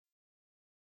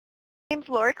name's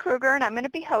Lori Kruger, and I'm going to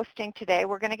be hosting today.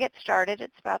 We're going to get started.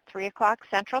 It's about 3 o'clock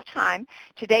Central Time.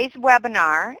 Today's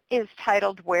webinar is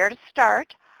titled Where to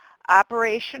Start,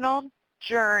 Operational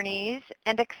Journeys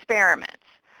and Experiments.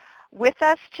 With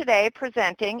us today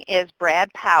presenting is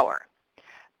Brad Power.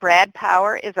 Brad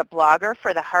Power is a blogger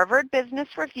for the Harvard Business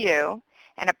Review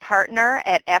and a partner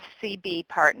at FCB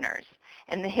Partners.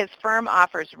 And his firm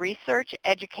offers research,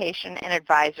 education, and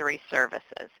advisory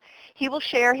services. He will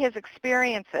share his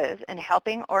experiences in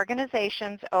helping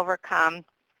organizations overcome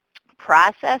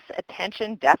process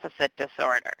attention deficit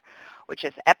disorder, which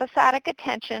is episodic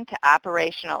attention to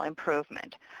operational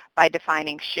improvement, by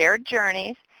defining shared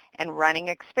journeys and running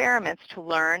experiments to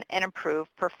learn and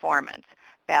improve performance,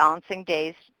 balancing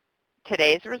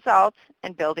today's results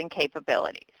and building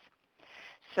capabilities.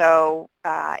 So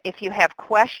if you have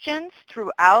questions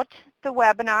throughout the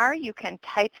webinar, you can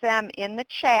type them in the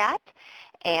chat,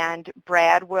 and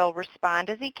Brad will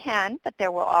respond as he can, but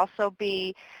there will also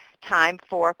be time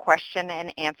for question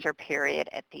and answer period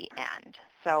at the end.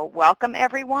 So welcome,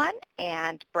 everyone,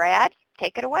 and Brad,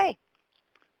 take it away.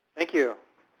 Thank you.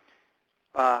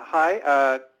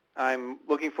 Hi, I'm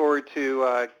looking forward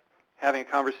to having a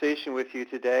conversation with you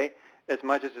today as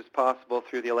much as is possible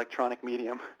through the electronic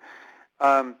medium.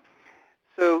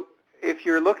 So if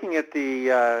you're looking at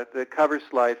the cover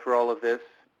slide for all of this,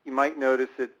 you might notice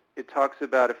that it talks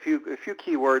about a few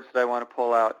key words that I want to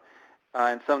pull out,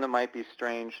 and some that might be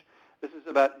strange. This is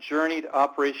about journey to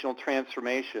operational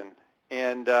transformation.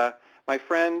 And my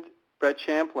friend Brett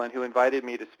Champlin, who invited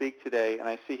me to speak today, and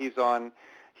I see he's on,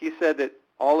 he said that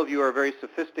all of you are very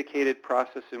sophisticated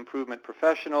process improvement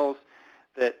professionals,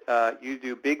 that you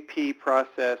do big P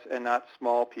process and not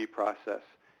small p process.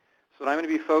 So what I'm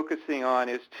going to be focusing on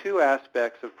is two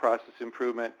aspects of process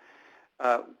improvement.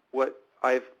 What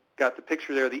I've got the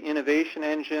picture there, the innovation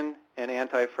engine and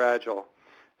anti-fragile.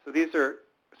 So these are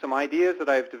some ideas that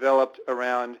I've developed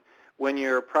around when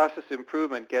your process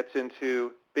improvement gets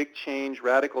into big change,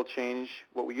 radical change,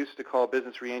 what we used to call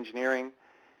business reengineering.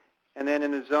 And then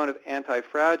in the zone of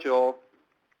anti-fragile,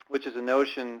 which is a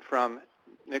notion from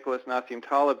Nicholas Nassim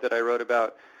Taleb that I wrote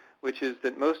about, which is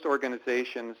that most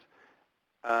organizations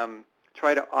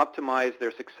try to optimize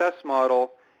their success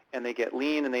model, and they get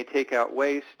lean and they take out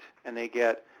waste, and they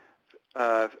get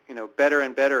better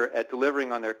and better at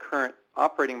delivering on their current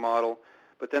operating model,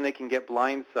 but then they can get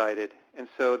blindsided. And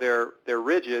so they're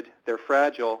rigid, they're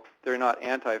fragile, they're not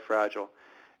anti-fragile.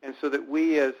 And so that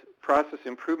we as process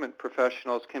improvement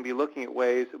professionals can be looking at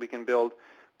ways that we can build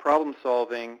problem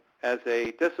solving as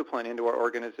a discipline into our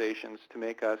organizations to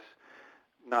make us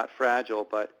not fragile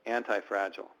but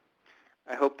anti-fragile.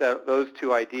 I hope that those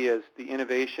two ideas, the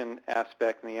innovation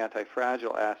aspect and the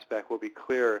anti-fragile aspect, will be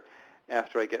clear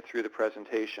after I get through the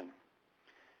presentation.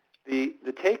 The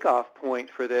takeoff point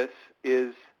for this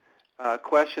is a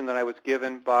question that I was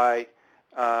given by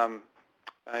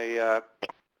a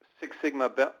Six Sigma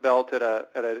belt at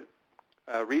a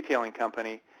retailing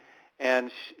company,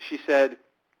 and she said,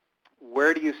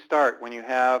 where do you start when you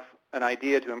have an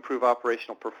idea to improve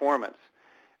operational performance?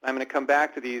 I'm going to come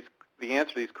back to the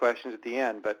answer to these questions at the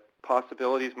end, but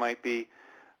possibilities might be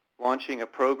launching a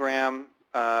program,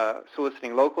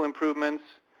 soliciting local improvements,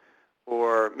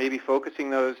 or maybe focusing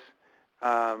those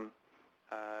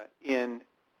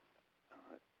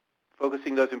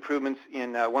improvements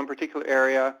in one particular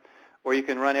area, or you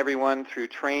can run everyone through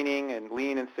training and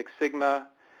Lean and Six Sigma,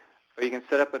 or you can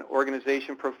set up an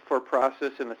organization for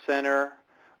process in the center,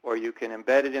 or you can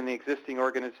embed it in the existing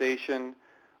organization,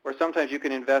 or sometimes you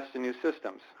can invest in new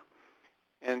systems.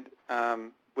 And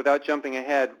without jumping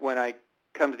ahead, when I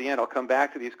come to the end, I'll come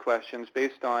back to these questions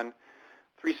based on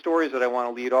three stories that I want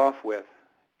to lead off with,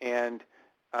 and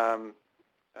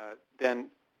then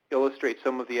illustrate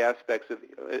some of the aspects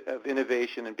of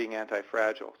innovation and being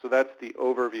anti-fragile. So that's the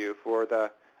overview for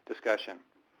the discussion.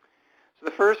 So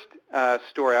the first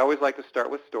story, I always like to start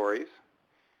with stories.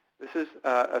 This is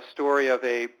a story of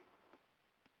a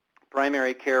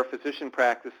primary care physician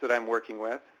practice that I'm working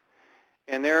with.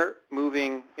 And they're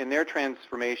moving in their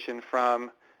transformation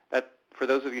from, that, for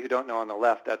those of you who don't know on the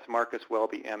left, that's Marcus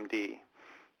Welby, MD.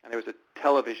 And there was a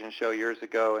television show years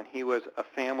ago, and he was a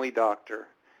family doctor,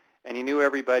 and he knew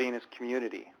everybody in his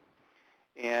community.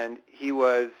 And he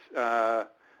was a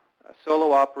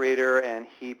solo operator, and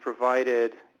he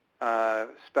provided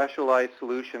specialized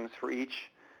solutions for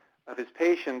each of his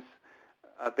patients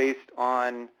based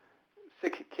on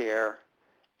sick care,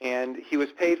 and he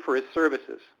was paid for his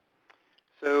services.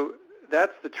 So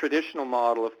that's the traditional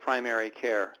model of primary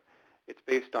care. It's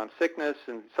based on sickness,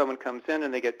 and someone comes in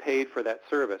and they get paid for that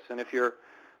service. And if you're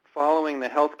following the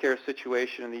healthcare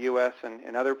situation in the U.S. and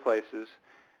in other places,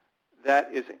 that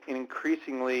is an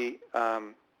increasingly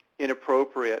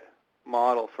inappropriate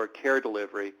model for care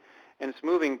delivery, and it's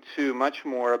moving to much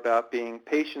more about being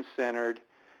patient-centered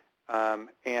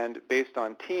and based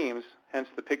on teams, hence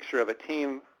the picture of a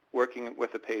team working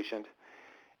with a patient.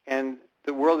 And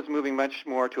the world is moving much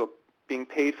more to being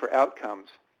paid for outcomes.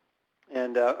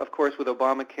 And of course, with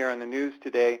Obamacare in the news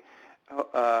today,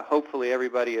 hopefully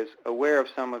everybody is aware of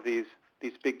some of these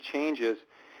big changes.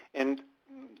 And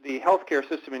the healthcare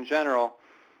system in general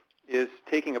is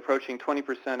approaching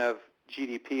 20% of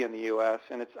GDP in the U.S.,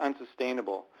 and it's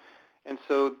unsustainable. And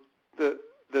so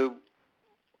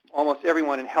almost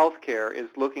everyone in healthcare is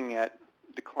looking at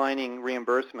declining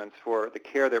reimbursements for the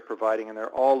care they're providing, and they're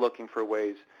all looking for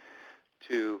ways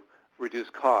to reduce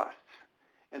costs.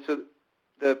 And so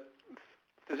the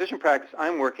physician practice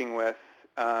I'm working with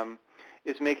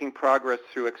is making progress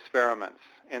through experiments.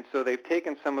 And so they've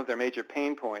taken some of their major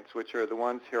pain points, which are the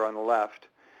ones here on the left.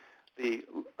 The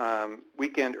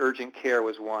weekend urgent care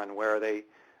was one, where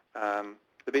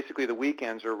basically the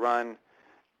weekends are run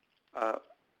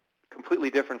completely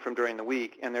different from during the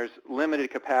week, and there's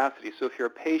limited capacity. So if you're a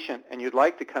patient and you'd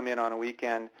like to come in on a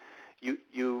weekend,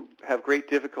 you have great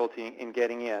difficulty in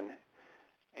getting in.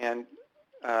 And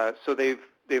so they've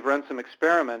run some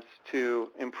experiments to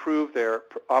improve their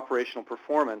operational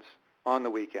performance on the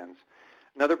weekends.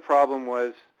 Another problem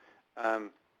was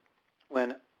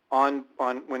when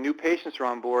new patients are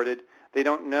onboarded, they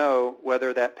don't know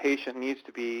whether that patient needs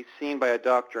to be seen by a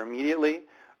doctor immediately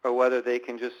or whether they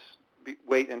can just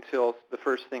wait until the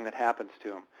first thing that happens to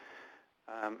them.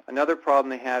 Another problem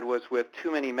they had was with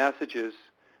too many messages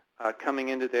coming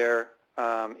into their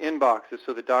inboxes,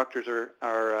 so the doctors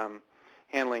are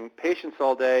handling patients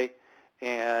all day,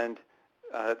 and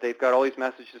they've got all these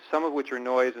messages, some of which are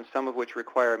noise and some of which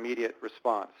require immediate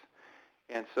response.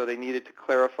 And so they needed to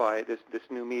clarify this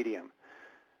new medium.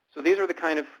 So these are the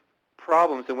kind of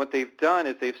problems, and what they've done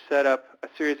is they've set up a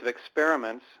series of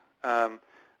experiments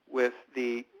with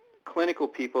the clinical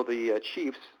people, the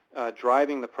chiefs,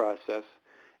 driving the process,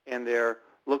 and they're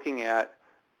looking at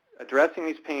addressing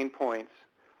these pain points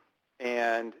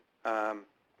and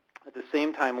at the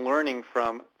same time learning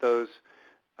from those,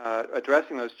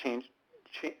 addressing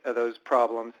those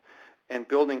problems and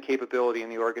building capability in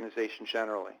the organization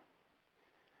generally.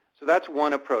 So that's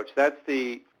one approach. That's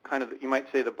the kind of, you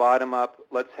might say, the bottom-up,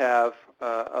 let's have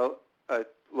a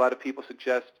lot of people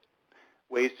suggest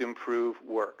ways to improve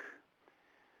work.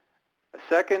 A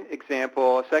second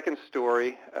example, a second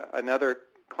story, another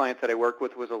client that I worked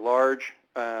with was a large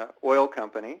oil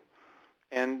company,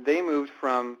 and they moved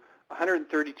from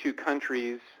 132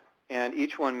 countries and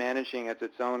each one managing as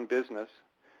its own business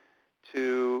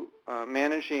to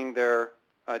managing their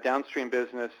downstream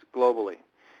business globally.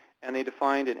 And they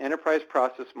defined an enterprise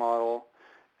process model,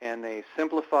 and they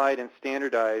simplified and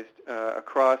standardized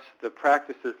across the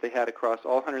practices they had across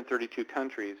all 132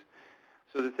 countries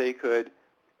so that they could,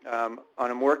 on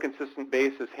a more consistent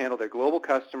basis, handle their global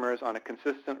customers on a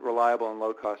consistent, reliable, and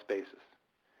low-cost basis.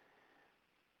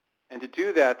 And to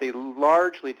do that, they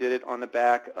largely did it on the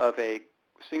back of a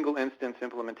single instance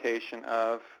implementation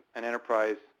of an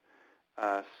enterprise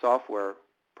software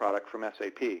product from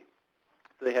SAP.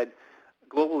 So they had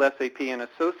global SAP, and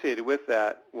associated with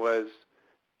that was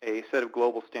a set of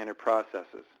global standard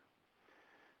processes.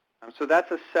 So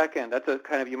that's a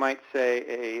kind of, you might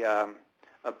say,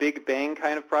 a big bang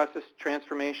kind of process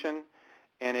transformation,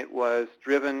 and it was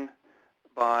driven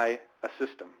by a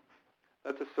system.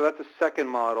 So that's a second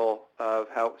model of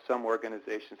how some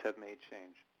organizations have made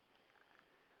change.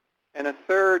 And a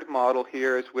third model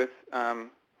here is with an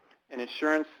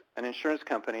insurance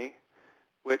company,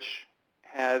 which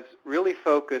has really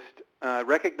focused,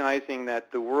 recognizing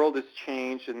that the world has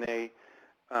changed and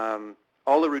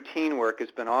all the routine work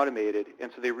has been automated,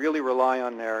 and so they really rely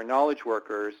on their knowledge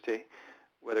workers to,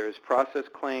 whether it's process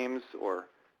claims or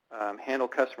handle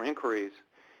customer inquiries.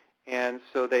 And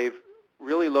so they've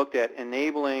really looked at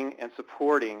enabling and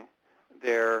supporting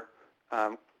their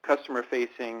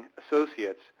customer-facing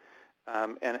associates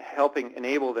and helping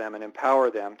enable them and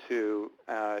empower them to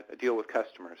deal with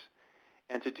customers.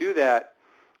 And to do that,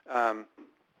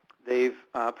 they've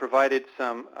provided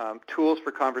some tools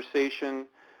for conversation.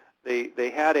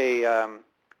 They had a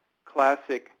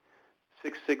classic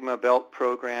Six Sigma belt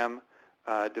program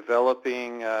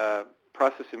developing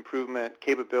process improvement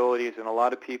capabilities in a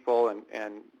lot of people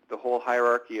and the whole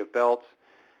hierarchy of belts.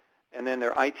 And then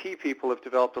their IT people have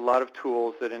developed a lot of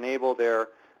tools that enable their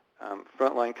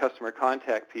frontline customer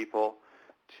contact people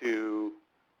to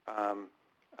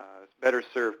better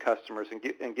serve customers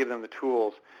and give them the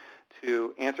tools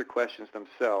to answer questions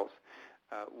themselves.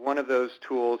 One of those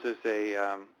tools is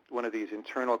one of these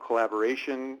internal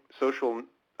collaboration social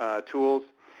tools,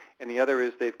 and the other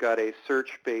is they've got a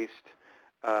search-based,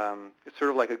 it's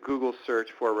sort of like a Google search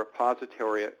for a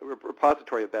repository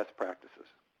of best practices.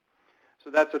 So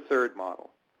that's a third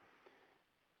model.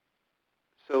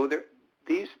 So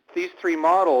these three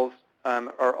models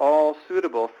are all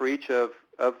suitable for each of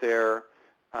their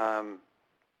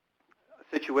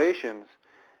situations,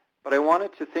 but I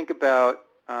wanted to think about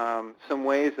some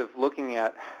ways of looking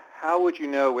at how would you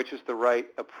know which is the right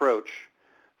approach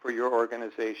for your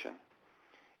organization.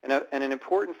 And an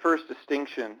important first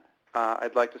distinction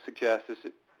I'd like to suggest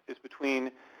is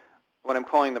between what I'm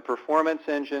calling the performance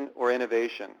engine or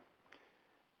innovation.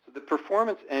 So the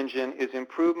performance engine is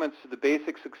improvements to the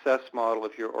basic success model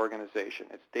of your organization.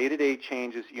 It's day-to-day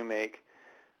changes you make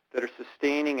that are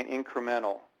sustaining and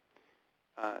incremental.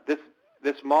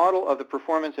 This model of the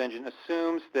performance engine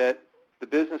assumes that the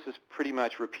business is pretty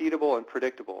much repeatable and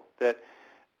predictable, that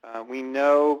we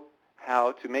know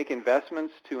how to make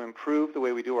investments to improve the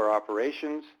way we do our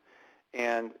operations,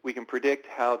 and we can predict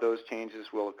how those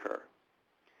changes will occur,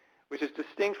 which is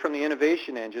distinct from the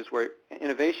innovation engine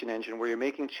where you're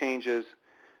making changes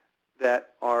that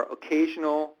are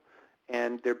occasional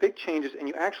and they're big changes and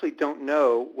you actually don't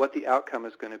know what the outcome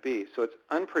is going to be. So it's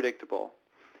unpredictable.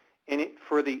 And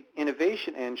for the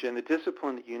innovation engine, the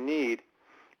discipline that you need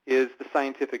is the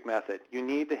scientific method. You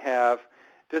need to have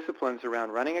disciplines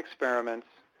around running experiments,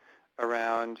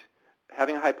 around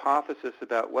having a hypothesis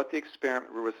about what the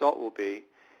experiment result will be,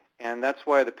 and that's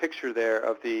why the picture there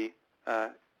of the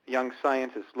young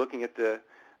scientist looking at the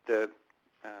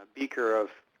beaker of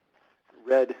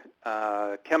red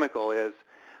chemical is,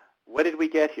 what did we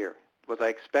get here? Was I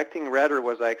expecting red or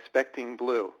was I expecting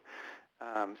blue?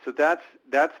 So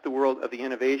that's the world of the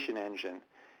innovation engine.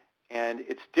 And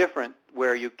it's different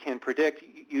where you can predict.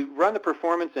 You run the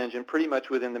performance engine pretty much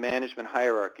within the management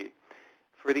hierarchy.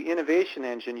 For the innovation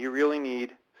engine, you really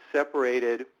need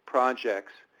separated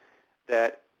projects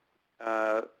that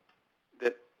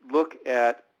look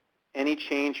at any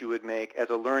change you would make as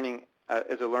a learning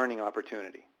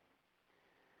opportunity.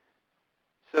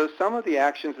 So some of the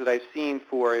actions that I've seen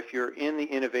for if you're in the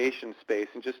innovation space,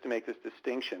 and just to make this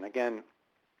distinction, again,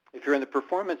 if you're in the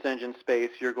performance engine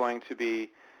space, you're going to be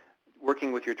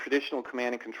working with your traditional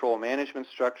command and control management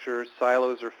structures.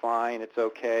 Silos are fine. It's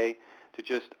okay to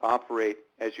just operate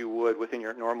as you would within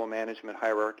your normal management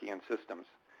hierarchy and systems.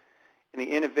 In the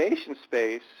innovation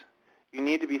space, you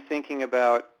need to be thinking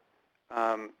about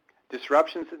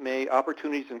disruptions that may,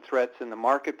 opportunities and threats in the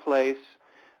marketplace.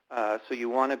 So you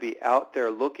want to be out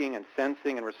there looking and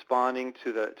sensing and responding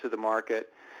to the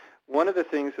market. One of the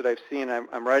things that I've seen,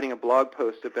 I'm writing a blog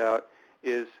post about,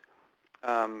 is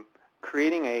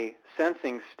creating a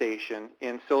sensing station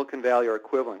in Silicon Valley or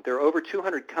equivalent. There are over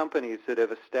 200 companies that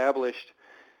have established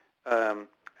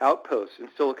outposts in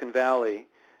Silicon Valley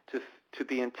to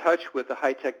be in touch with the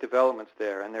high-tech developments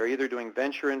there, and they're either doing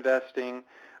venture investing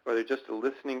or they're just a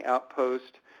listening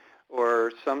outpost,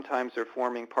 or sometimes they're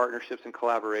forming partnerships and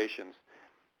collaborations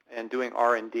and doing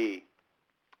R&D.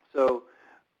 So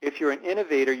if you're an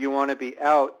innovator, you want to be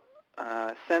out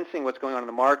sensing what's going on in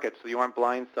the market so you aren't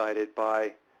blindsided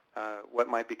by what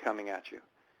might be coming at you.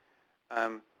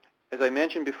 As I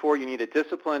mentioned before, you need a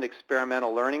disciplined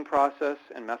experimental learning process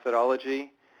and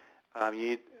methodology. You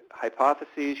need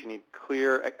hypotheses. You need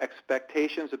clear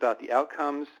expectations about the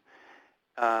outcomes.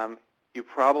 You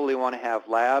probably want to have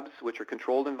labs, which are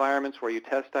controlled environments where you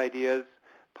test ideas,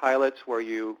 pilots where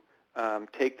you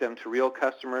take them to real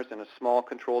customers in a small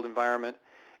controlled environment,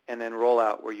 and then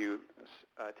rollout where you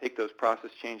take those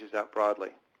process changes out broadly.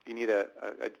 You need a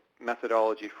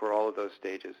methodology for all of those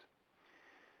stages.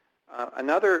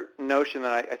 Another notion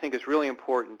that I think is really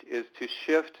important is to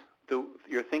shift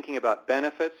your thinking about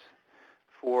benefits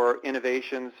for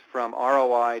innovations from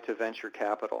ROI to venture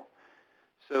capital.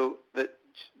 So that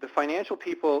the financial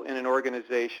people in an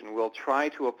organization will try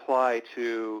to apply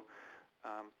to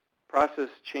process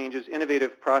changes,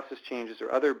 innovative process changes,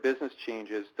 or other business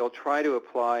changes. They'll try to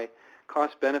apply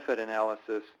cost-benefit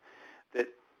analysis that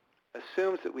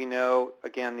assumes that we know,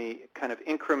 again, the kind of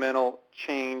incremental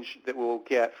change that we'll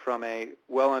get from a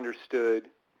well-understood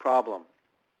problem.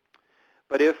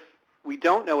 But if we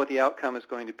don't know what the outcome is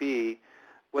going to be,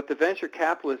 what the venture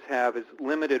capitalists have is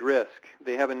limited risk.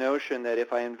 They have a notion that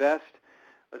if I invest,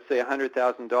 let's say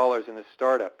 $100,000 in a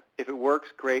startup, if it works,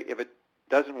 great. If it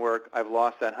doesn't work, I've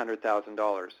lost that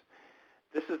 $100,000.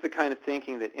 This is the kind of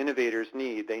thinking that innovators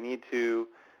need. They need to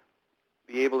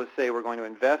be able to say we're going to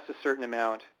invest a certain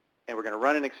amount and we're going to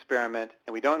run an experiment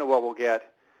and we don't know what we'll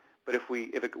get, But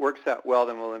if it works out well,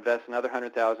 then we'll invest another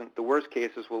 100,000. The worst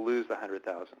case is we'll lose the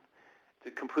 100,000. It's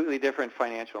a completely different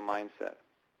financial mindset.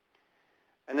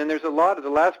 And then there's a lot of, the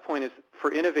last point is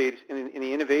for innovate in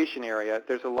the innovation area,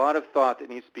 there's a lot of thought that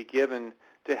needs to be given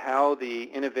to how the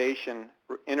innovation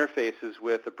interfaces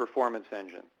with the performance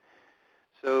engine.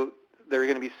 So there are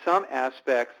going to be some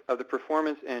aspects of the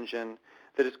performance engine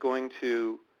that is going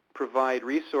to provide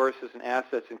resources and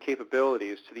assets and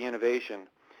capabilities to the innovation,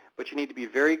 but you need to be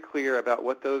very clear about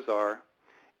what those are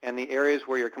and the areas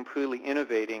where you're completely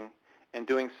innovating and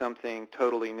doing something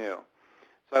totally new.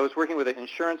 So I was working with an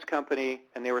insurance company,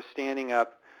 and they were standing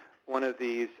up one of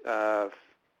these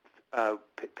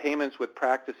payments with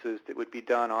practices that would be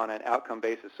done on an outcome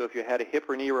basis. So if you had a hip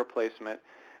or knee replacement,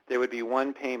 there would be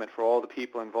one payment for all the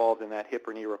people involved in that hip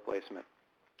or knee replacement,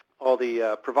 all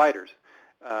the providers.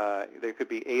 There could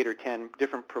be 8 or 10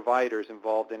 different providers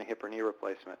involved in a hip or knee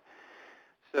replacement.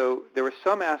 So there were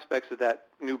some aspects of that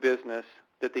new business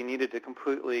that they needed to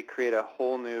completely create a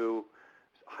whole new,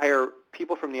 hire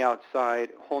people from the outside,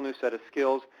 a whole new set of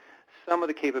skills. Some of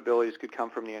the capabilities could come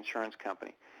from the insurance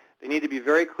company. They need to be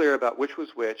very clear about which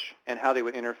was which and how they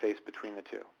would interface between the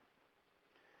two.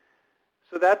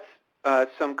 So that's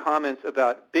some comments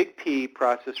about big P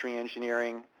process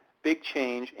reengineering, big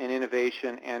change and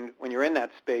innovation, and when you're in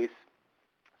that space,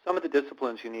 some of the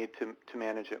disciplines you need to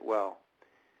manage it well.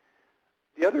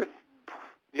 The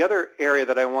other area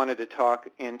that I wanted to talk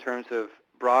in terms of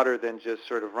broader than just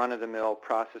sort of run-of-the-mill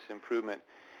process improvement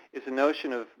is the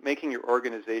notion of making your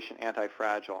organization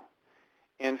anti-fragile.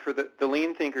 And for the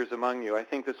lean thinkers among you, I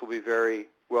think this will be very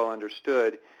well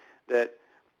understood that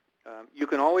you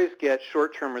can always get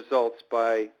short-term results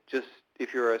by just,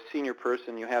 if you're a senior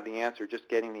person, you have the answer, just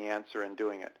getting the answer and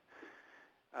doing it.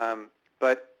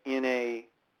 But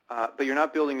you're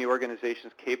not building the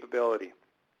organization's capability.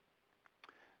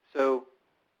 So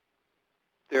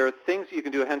there are things you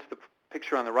can do, hence the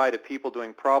picture on the right of people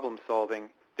doing problem solving.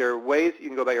 There are ways you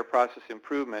can go about your process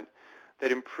improvement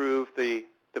that improve the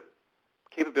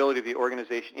capability of the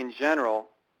organization in general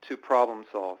to problem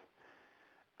solve.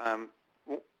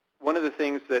 One of the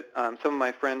things that some of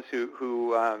my friends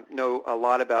who know a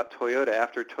lot about Toyota,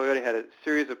 after Toyota had a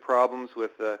series of problems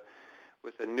with the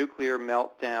nuclear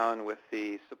meltdown, with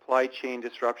the supply chain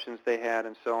disruptions they had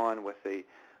and so on, with the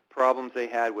problems they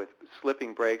had with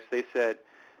slipping brakes, they said,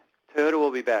 Toyota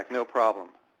will be back, no problem.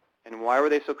 And why were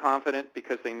they so confident?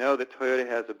 Because they know that Toyota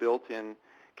has a built-in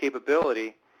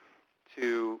capability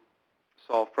to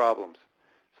solve problems.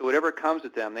 So whatever comes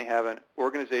at them, they have an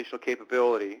organizational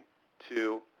capability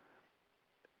to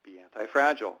be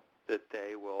anti-fragile, that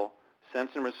they will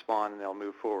sense and respond and they'll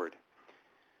move forward.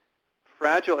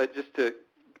 Fragile, just to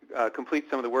complete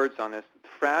some of the words on this,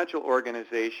 fragile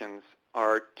organizations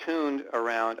are tuned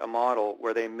around a model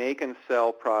where they make and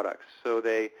sell products. So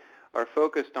they are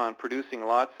focused on producing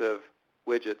lots of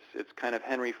widgets. It's kind of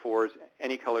Henry Ford's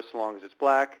any color so long as it's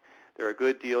black. They're a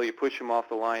good deal. You push them off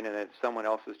the line, and it's someone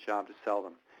else's job to sell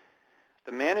them.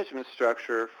 The management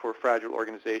structure for fragile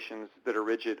organizations that are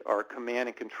rigid are command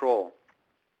and control.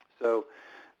 So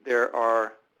there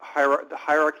are the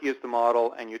hierarchy is the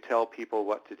model, and you tell people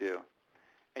what to do.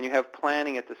 And you have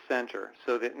planning at the center.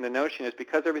 So that the notion is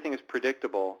because everything is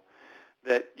predictable,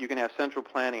 that you can have central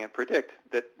planning and predict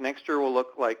that next year will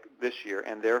look like this year,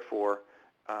 and therefore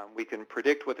we can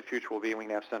predict what the future will be, and we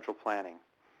can have central planning.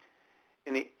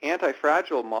 In the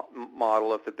anti-fragile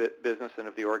model of the business and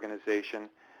of the organization,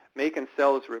 make and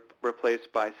sell is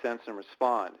replaced by sense and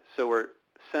respond. So we're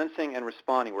sensing and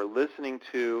responding. We're listening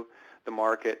to the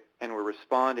market, and we're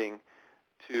responding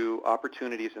to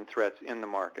opportunities and threats in the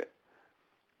market.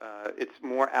 It's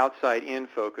more outside-in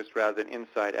focused rather than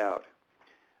inside-out.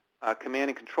 Command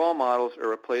and control models are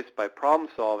replaced by problem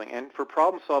solving, and for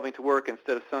problem solving to work,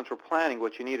 instead of central planning,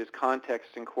 what you need is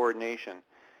context and coordination.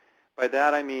 By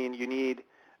that I mean you need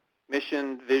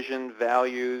mission, vision,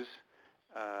 values,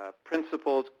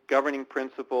 principles, governing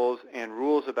principles, and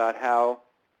rules about how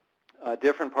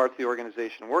different parts of the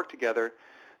organization work together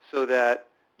so that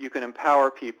you can empower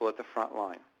people at the front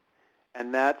line.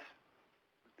 And that's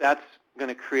going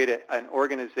to create an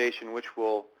organization which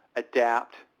will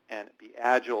adapt and be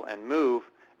agile and move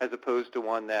as opposed to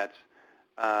one that's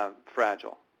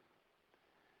fragile.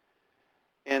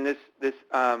 And this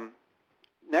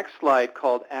next slide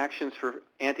called Actions for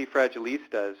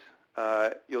Anti-Fragilistas,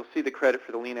 you'll see the credit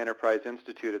for the Lean Enterprise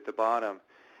Institute at the bottom.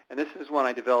 And this is one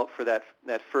I developed for that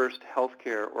first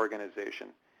healthcare organization.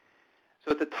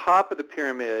 So at the top of the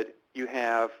pyramid, you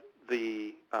have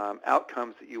the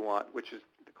outcomes that you want, which is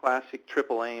the classic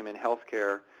triple aim in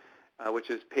healthcare, which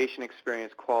is patient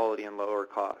experience, quality, and lower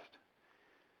cost.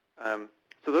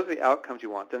 So those are the outcomes you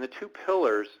want. Then the two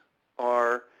pillars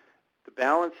are the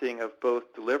balancing of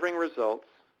both delivering results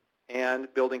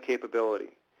and building capability.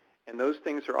 And those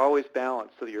things are always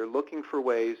balanced, so that you're looking for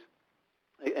ways.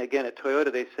 Again, at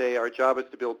Toyota, they say our job is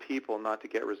to build people, not to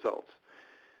get results.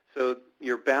 So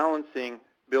you're balancing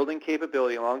building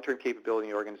capability and long-term capability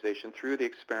in the organization through the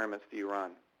experiments that you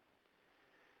run.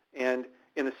 And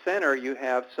in the center, you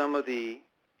have some of the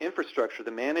infrastructure,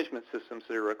 the management systems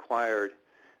that are required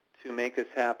to make this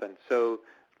happen. So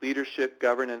leadership,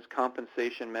 governance,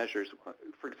 compensation measures.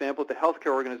 For example, at the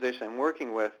healthcare organization I'm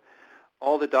working with,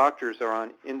 all the doctors are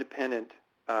on independent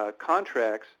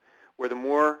contracts where the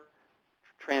more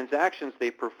transactions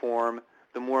they perform,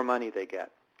 the more money they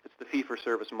get. It's the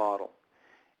fee-for-service model.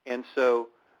 And so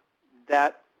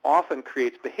that often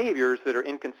creates behaviors that are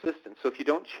inconsistent. So if you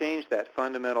don't change that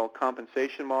fundamental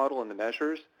compensation model and the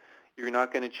measures, you're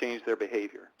not going to change their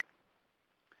behavior.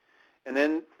 And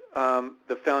then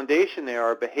the foundation there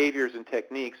are behaviors and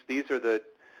techniques. These are the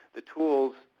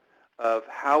tools of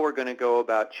how we're going to go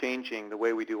about changing the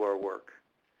way we do our work.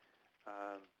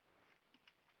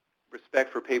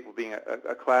 Respect for people being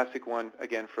a classic one,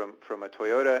 again, from a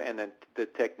Toyota, and then the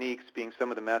techniques being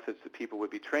some of the methods that people would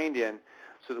be trained in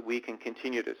so that we can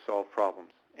continue to solve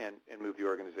problems and move the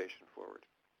organization forward.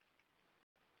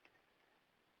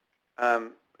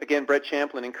 Again, Brett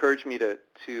Champlin encouraged me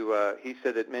he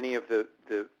said that many of the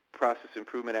process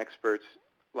improvement experts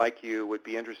like you would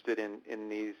be interested in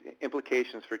these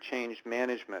implications for change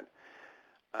management.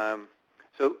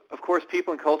 So, of course,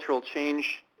 people and cultural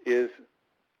change is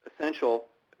essential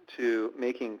to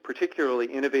making particularly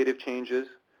innovative changes.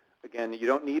 Again, you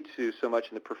don't need to so much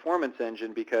in the performance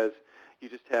engine because you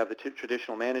just have the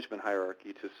traditional management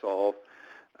hierarchy to solve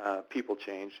people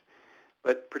change.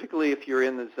 But particularly if you're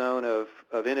in the zone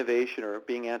of innovation or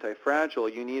being anti-fragile,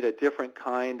 you need a different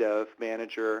kind of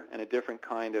manager and a different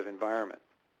kind of environment.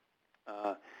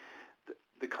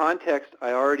 The context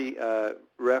I already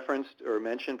referenced or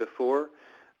mentioned before.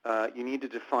 You need to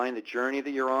define the journey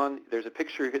that you're on. There's a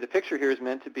picture here. The picture here is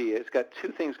meant to be, it's got two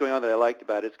things going on that I liked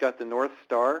about it. It's got the North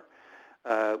Star,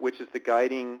 which is the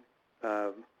guiding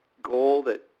goal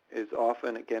that is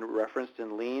often, again, referenced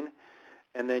in Lean.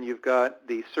 And then you've got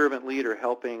the servant leader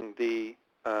helping the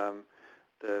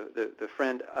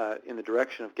friend in the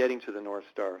direction of getting to the North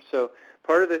Star. So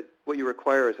part of what you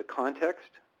require is a context,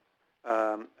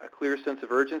 a clear sense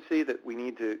of urgency that we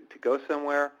need to go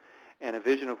somewhere, and a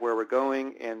vision of where we're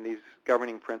going, and these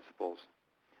governing principles.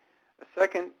 A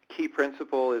second key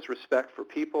principle is respect for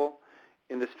people.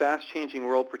 In this fast-changing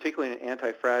world, particularly in an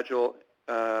anti-fragile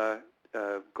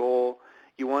goal,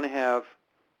 you want to have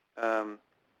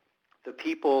the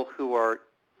people who are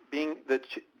being,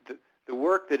 the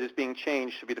work that is being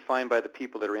changed should be defined by the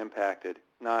people that are impacted,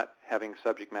 not having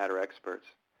subject matter experts.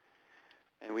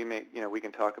 And we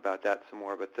can talk about that some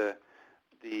more, but there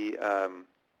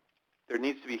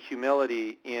needs to be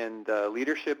humility in the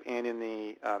leadership and in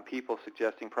the people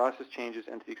suggesting process changes,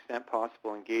 and to the extent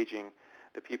possible engaging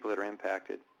the people that are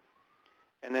impacted.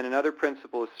 And then another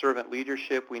principle is servant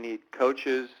leadership. We need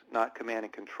coaches, not command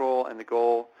and control, and the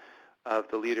goal of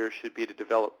the leader should be to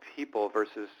develop people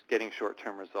versus getting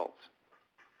short-term results.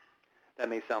 That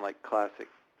may sound like classic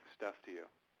stuff to you.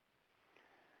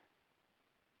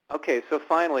 Okay, so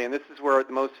finally, and this is where it's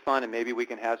the most fun, and maybe we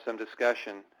can have some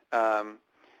discussion.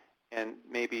 And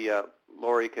maybe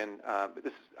Lori can,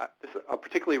 I'll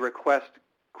particularly request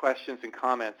questions and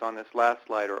comments on this last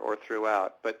slide or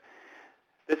throughout. But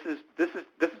this is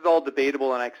all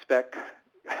debatable, and I expect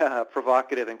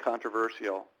provocative and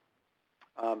controversial.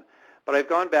 But I've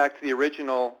gone back to the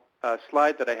original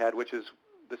slide that I had, which is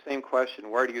the same question: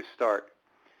 where do you start?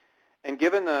 And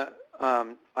given the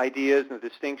ideas and the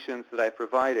distinctions that I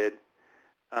provided,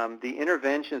 the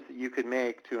interventions that you could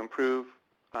make to improve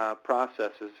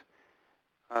processes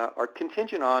are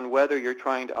contingent on whether you're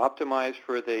trying to optimize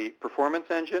for the performance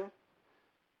engine,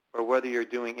 or whether you're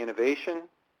doing innovation,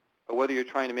 or whether you're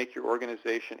trying to make your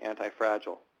organization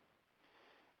anti-fragile.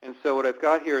 And so what I've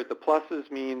got here is the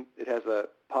pluses mean it has a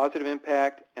positive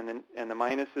impact, and the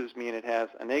minuses mean it has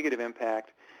a negative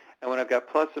impact. And when I've got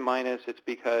plus and minus, it's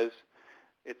because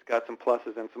it's got some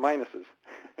pluses and some minuses.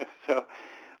 So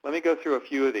let me go through a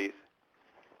few of these.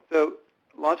 So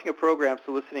launching a program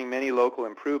soliciting many local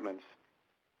improvements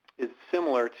is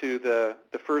similar to the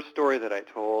first story that I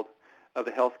told of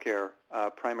the healthcare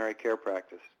primary care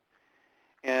practice.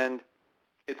 And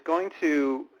it's going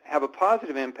to have a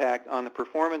positive impact on the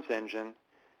performance engine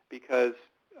because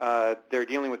they're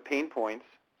dealing with pain points.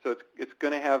 So it's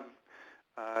going to have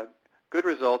good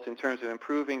results in terms of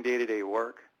improving day-to-day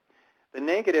work. The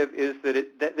negative is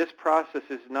that this process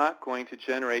is not going to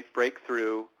generate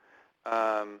breakthrough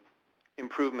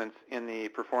improvements in the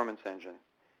performance engine.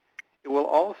 It will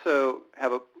also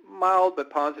have a mild but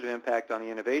positive impact on the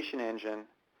innovation engine.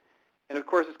 And of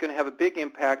course, it's going to have a big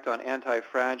impact on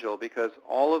anti-fragile because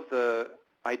all of the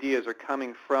ideas are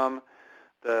coming from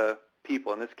the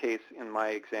people. In this case, in my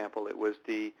example, it was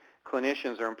the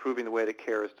clinicians are improving the way that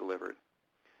care is delivered.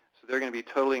 So they're going to be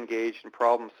totally engaged in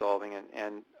problem solving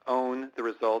and own the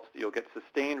results. You'll get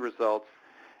sustained results,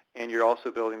 and you're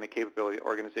also building the capability of the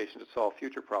organization to solve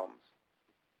future problems.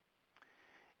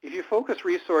 If you focus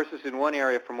resources in one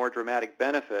area for more dramatic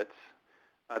benefits,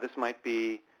 this might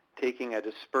be taking a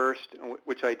dispersed,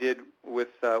 which I did with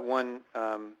one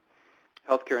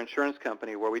healthcare insurance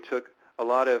company, where we took a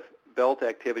lot of belt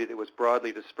activity that was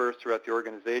broadly dispersed throughout the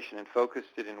organization and focused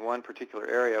it in one particular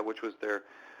area, which was their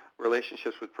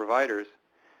relationships with providers.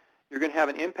 You're going to have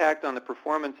an impact on the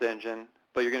performance engine,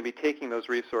 but you're going to be taking those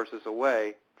resources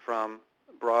away from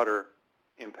broader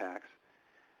impacts.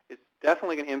 It's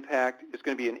definitely going to impact, it's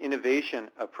going to be an innovation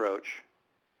approach.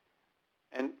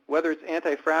 And whether it's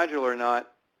anti-fragile or not,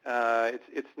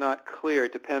 it's not clear.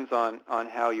 It depends on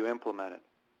how you implement it.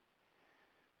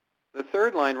 The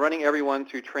third line, running everyone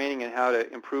through training and how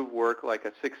to improve work like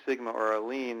a Six Sigma or a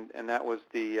Lean, and that was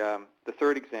the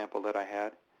third example that I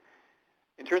had.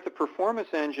 In terms of performance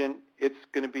engine, it's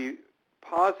going to be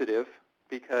positive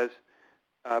because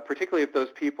particularly if those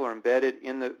people are embedded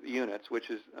in the units, which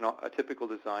is a typical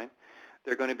design,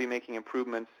 they're going to be making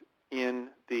improvements in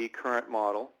the current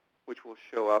model, which will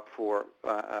show up for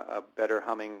a better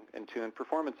humming and tuned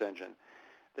performance engine.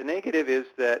 The negative is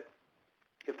that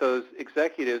if those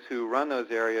executives who run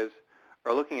those areas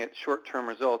are looking at short-term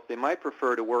results, they might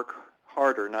prefer to work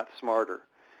harder, not smarter.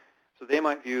 So they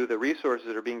might view the resources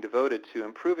that are being devoted to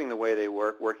improving the way they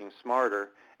work, working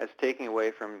smarter, as taking away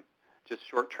from just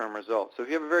short-term results. So if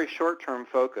you have a very short-term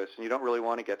focus and you don't really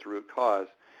want to get to root cause,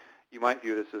 you might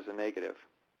view this as a negative.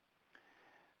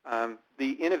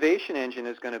 The innovation engine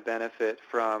is going to benefit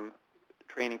from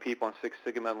training people on Six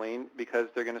Sigma and Lean because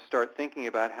they're going to start thinking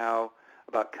about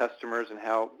customers and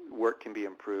how work can be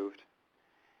improved.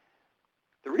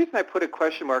 The reason I put a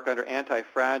question mark under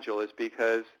anti-fragile is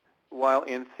because while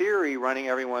in theory running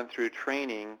everyone through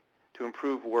training to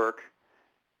improve work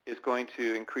is going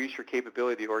to increase your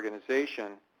capability of the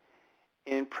organization,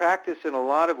 in practice in a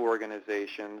lot of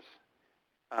organizations,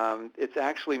 it's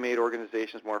actually made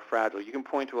organizations more fragile. You can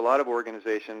point to a lot of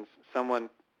organizations. Someone,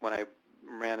 when I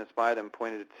ran this by them,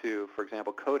 pointed to, for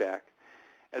example, Kodak,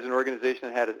 as an organization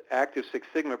that had an active Six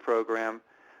Sigma program,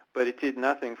 but it did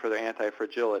nothing for their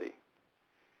anti-fragility.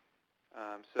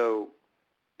 So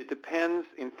it depends.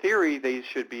 In theory, they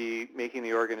should be making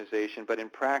the organization, but in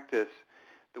practice,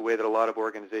 the way that a lot of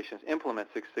organizations implement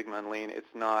Six Sigma and Lean,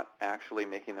 it's not actually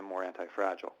making them more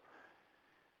anti-fragile.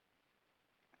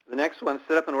 The next one,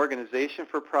 set up an organization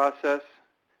for process.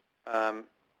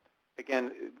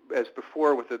 Again, as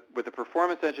before with the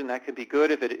performance engine, that can be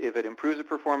good if it improves the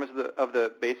performance of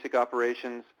the basic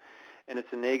operations, and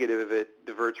it's a negative if it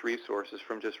diverts resources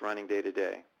from just running day to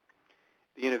day.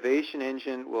 The innovation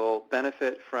engine will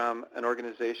benefit from an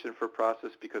organization for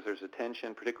process because there's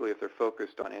attention, particularly if they're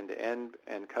focused on end-to-end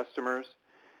and customers.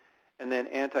 And then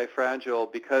anti-fragile,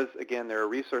 because again there are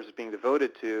resources being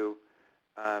devoted to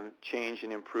change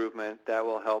and improvement, that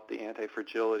will help the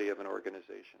anti-fragility of an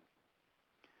organization.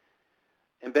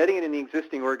 Embedding it in the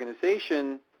existing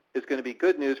organization is going to be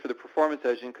good news for the performance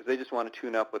engine because they just want to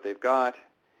tune up what they've got.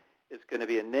 It's going to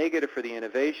be a negative for the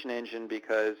innovation engine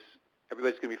because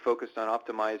everybody's going to be focused on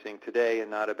optimizing today and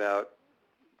not about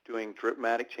doing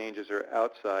dramatic changes or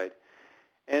outside.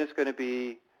 And it's going to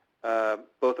be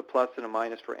both a plus and a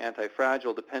minus for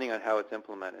anti-fragile depending on how it's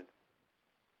implemented.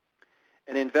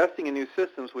 And investing in new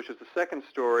systems, which is the second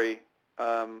story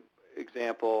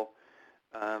example,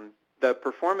 the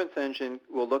performance engine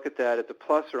will look at that at the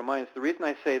plus or minus. The reason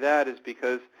I say that is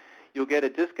because you'll get a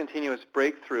discontinuous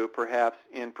breakthrough perhaps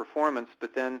in performance,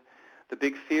 but then the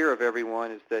big fear of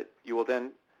everyone is that you will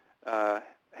then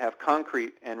have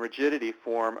concrete and rigidity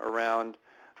form around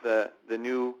the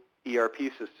new ERP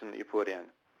system that you put in.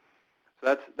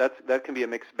 So that can be a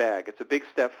mixed bag. It's a big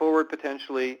step forward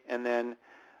potentially, and then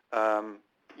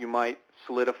you might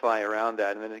solidify around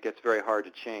that, and then it gets very hard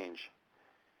to change.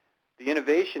 The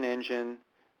innovation engine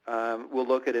will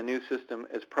look at a new system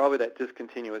as probably that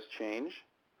discontinuous change.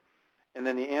 And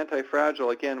then the anti-fragile,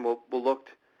 again, will look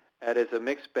at as a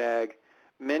mixed bag.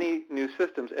 Many new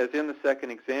systems, as in the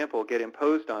second example, get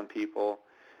imposed on people.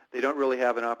 They don't really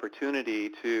have an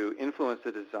opportunity to influence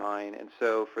the design, and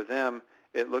so for them,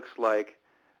 it looks like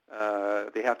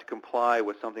they have to comply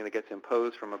with something that gets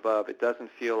imposed from above. It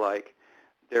doesn't feel like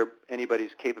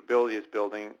anybody's capability is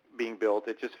being built.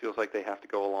 It just feels like they have to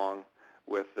go along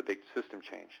with the big system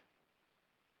change.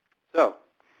 So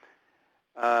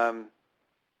I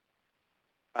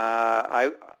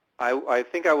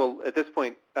think I will, at this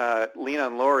point, lean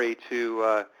on Lori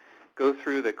to go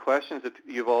through the questions that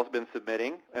you've all been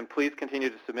submitting. And please continue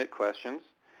to submit questions.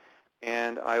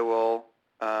 And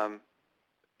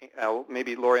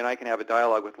maybe Lori and I can have a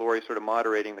dialogue with Lori sort of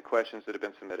moderating the questions that have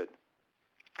been submitted.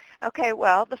 Okay,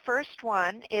 well, the first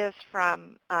one is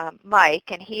from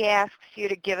Mike, and he asks you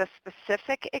to give a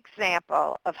specific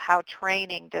example of how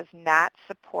training does not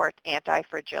support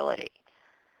anti-fragility.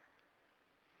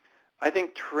 I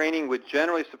think training would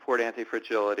generally support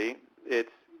anti-fragility.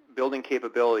 It's building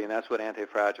capability, and that's what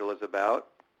anti-fragile is about.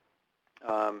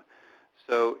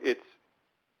 So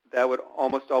that would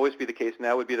almost always be the case, and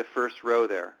that would be the first row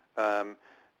there.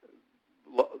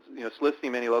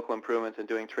 Soliciting many local improvements and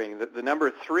doing training. The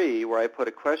number 3, where I put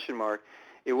a question mark,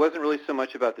 it wasn't really so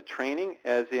much about the training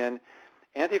as in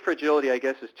anti-fragility, I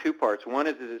guess, is 2 parts. One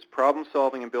is it's problem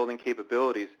solving and building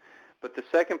capabilities, but the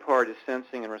second part is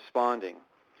sensing and responding.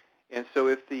 And so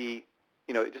if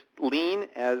just lean,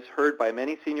 as heard by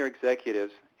many senior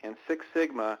executives, and Six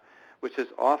Sigma, which has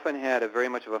often had a very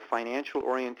much of a financial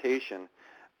orientation,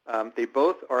 they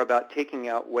both are about taking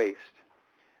out waste.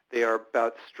 They are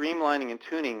about streamlining and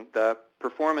tuning the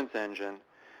performance engine.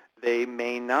 They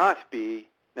may not be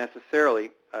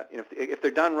necessarily, if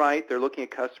they're done right, they're looking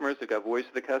at customers, they've got voice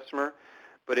of the customer.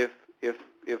 But if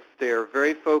they're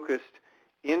very focused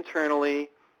internally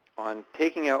on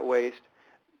taking out waste,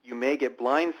 you may get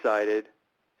blindsided,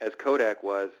 as Kodak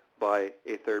was, by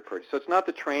a third party. So it's not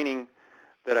the training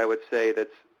that I would say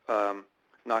that's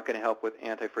not going to help with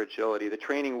anti-fragility. The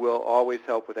training will always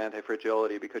help with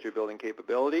anti-fragility because you're building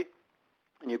capability,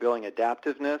 and you're building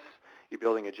adaptiveness, you're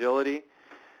building agility.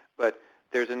 But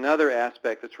there's another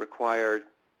aspect that's required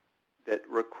that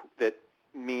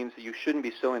means that you shouldn't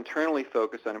be so internally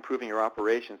focused on improving your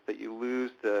operations that you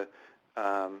lose the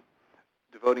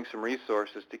devoting some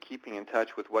resources to keeping in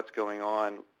touch with what's going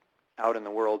on out in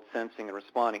the world, sensing and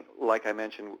responding, like I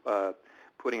mentioned,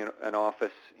 putting an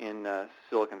office in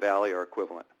Silicon Valley or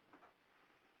equivalent.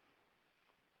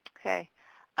 Okay.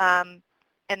 And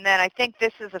then I think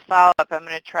this is a follow-up. I'm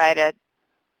going to try to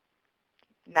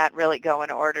not really go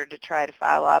in order to try to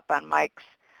follow up on Mike's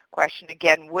question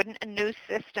again. Wouldn't a new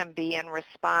system be in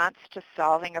response to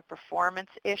solving a performance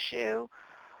issue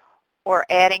or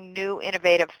adding new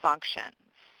innovative functions?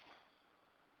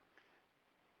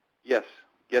 Yes.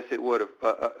 Yes, it would,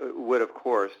 of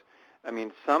course. I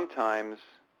mean, sometimes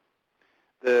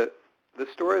the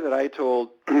story that I told,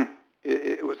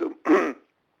 it was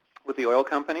with the oil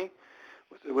company,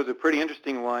 it was a pretty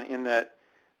interesting one in that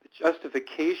the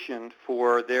justification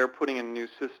for their putting in a new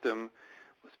system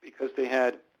was because they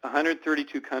had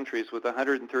 132 countries with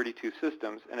 132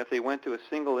 systems, and if they went to a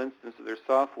single instance of their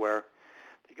software,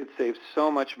 they could save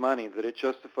so much money that it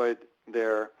justified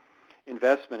their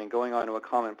investment in going onto a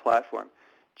common platform,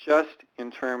 just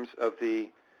in terms of the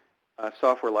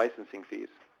software licensing fees.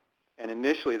 And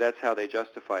initially, that's how they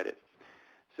justified it.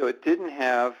 So it didn't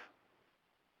have,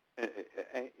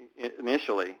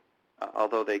 initially,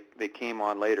 although they came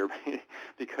on later,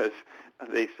 because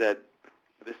they said,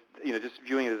 this, just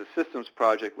viewing it as a systems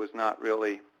project was not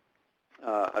really,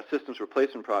 a systems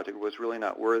replacement project was really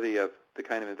not worthy of the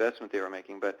kind of investment they were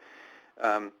making. But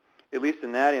at least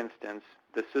in that instance,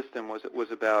 the system was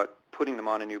about putting them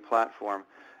on a new platform,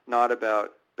 not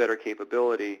about better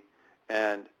capability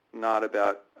and not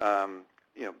about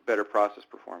better process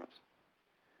performance.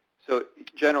 So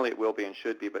generally it will be and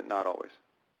should be, but not always.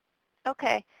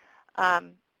 Okay.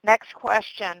 Next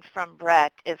question from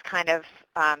Brett is kind of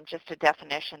just a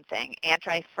definition thing.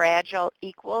 Anti-fragile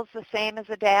equals the same as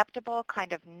adaptable,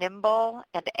 kind of nimble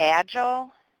and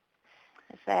agile.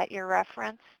 Is that your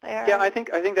reference there? Yeah, I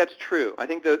think that's true. I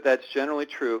think that's generally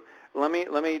true. Let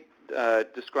me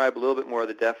describe a little bit more of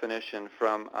the definition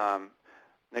from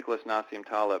Nicholas Nassim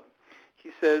Taleb.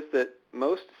 He says that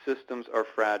most systems are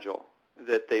fragile,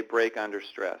 that they break under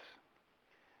stress.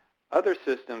 Other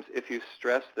systems, if you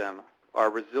stress them, are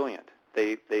resilient.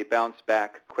 They bounce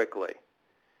back quickly.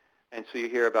 And so you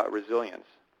hear about resilience.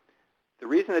 The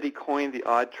reason that he coined the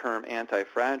odd term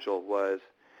anti-fragile was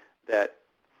that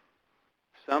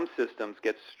some systems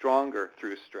get stronger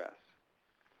through stress.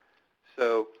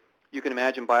 So you can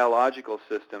imagine biological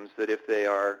systems that if they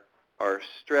are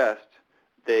stressed,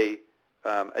 they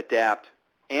adapt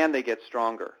and they get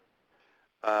stronger.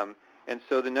 And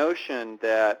so the notion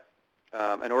that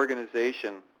an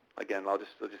organization, again, I'll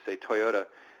just say Toyota,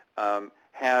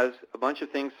 has a bunch of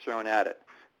things thrown at it,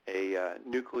 a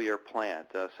nuclear plant,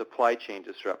 a supply chain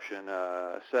disruption,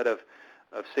 a set of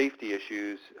safety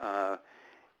issues.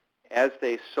 As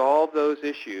they solve those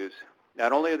issues,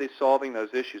 not only are they solving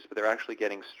those issues, but they're actually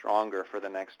getting stronger for the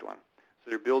next one. So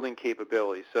they're building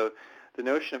capability. So the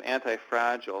notion of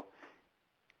anti-fragile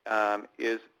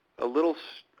is a little,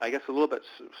 I guess, a little bit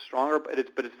stronger, but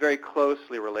it's very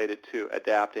closely related to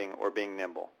adapting or being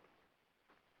nimble.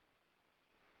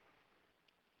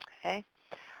 Okay.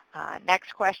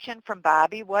 Next question from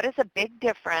Bobby. What is a big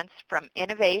difference from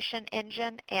innovation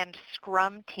engine and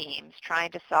Scrum teams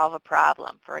trying to solve a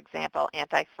problem? For example,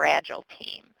 anti-fragile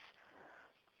teams.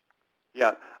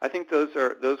 Yeah, I think those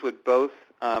would both,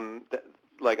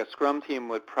 like a Scrum team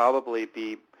would probably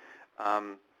be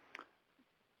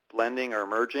blending or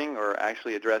merging or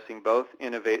actually addressing both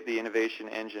the innovation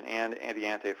engine and the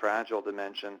anti-fragile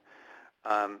dimension.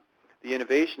 The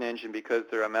innovation engine, because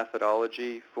they're a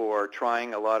methodology for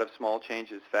trying a lot of small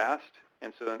changes fast,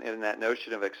 and so in that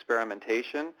notion of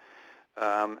experimentation,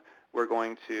 we're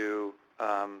going to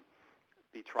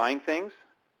be trying things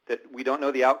that we don't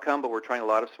know the outcome, but we're trying a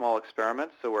lot of small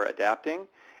experiments, so we're adapting,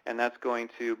 and that's going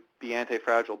to be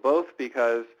anti-fragile both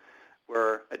because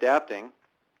we're adapting,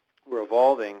 we're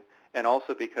evolving, and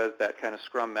also because that kind of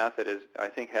Scrum method I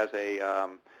think has a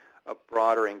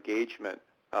broader engagement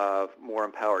of more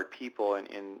empowered people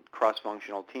in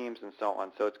cross-functional teams and so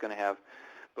on. So it's going to have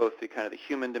both the kind of the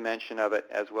human dimension of it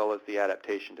as well as the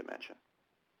adaptation dimension.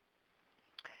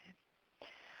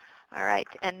 All right,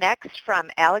 and next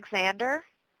from Alexander,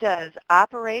 does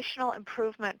operational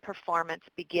improvement performance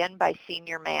begin by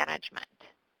senior management?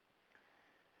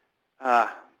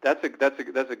 That's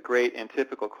a great and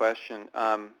typical question.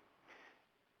 I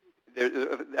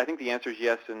think the answer is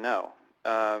yes and no.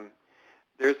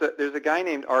 There's a guy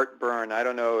named Art Byrne. I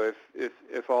don't know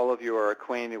if all of you are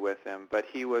acquainted with him, but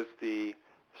he was the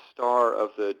star of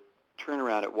the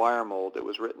turnaround at Wiremold that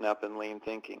was written up in Lean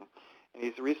Thinking. And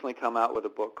he's recently come out with a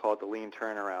book called The Lean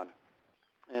Turnaround.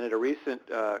 And at a recent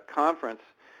conference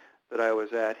that I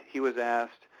was at, he was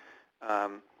asked,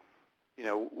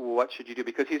 what should you do?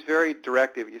 Because he's very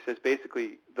directive. He says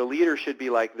basically the leader should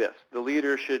be like this. The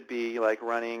leader should be like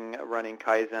running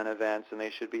Kaizen events, and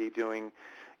they should be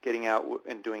getting out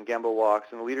and doing Gemba walks,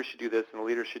 and the leader should do this, and the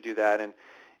leader should do that. And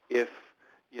it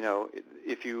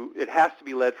has to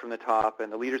be led from the top,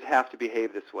 and the leaders have to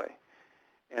behave this way.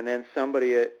 And then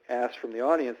somebody asked from the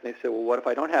audience, and they said, well, what if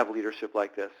I don't have leadership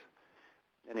like this?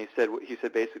 And he said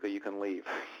basically you can leave.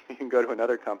 You can go to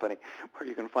another company where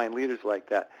you can find leaders like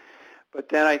that. But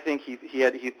then I think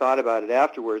he thought about it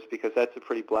afterwards, because that's a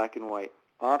pretty black and white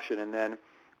option. And then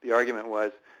the argument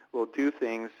was, well, do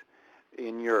things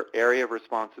in your area of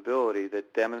responsibility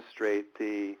that demonstrate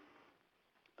the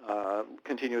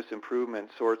continuous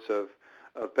improvement sorts of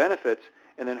benefits,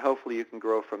 and then hopefully you can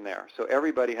grow from there. So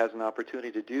everybody has an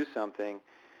opportunity to do something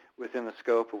within the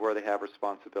scope of where they have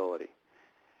responsibility.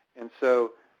 And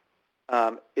so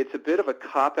it's a bit of a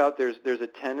cop-out. There's a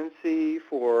tendency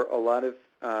for a lot of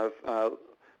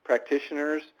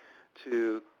practitioners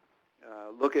to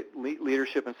look at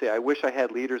leadership and say, I wish I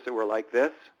had leaders that were like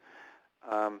this.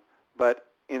 But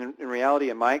in reality,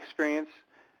 in my experience,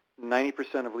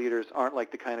 90% of leaders aren't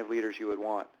like the kind of leaders you would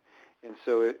want. And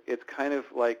so it's kind of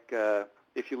like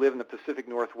if you live in the Pacific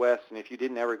Northwest, and if you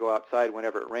didn't ever go outside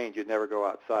whenever it rained, you'd never go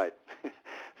outside.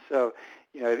 So,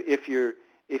 if you're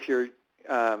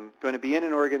going to be in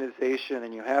an organization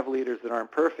and you have leaders that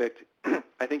aren't perfect,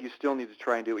 I think you still need to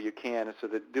try and do what you can. And so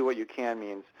that do what you can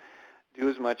means do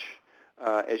as much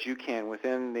as you can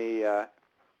within the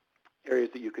areas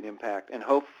that you can impact, and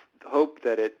hope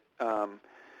that it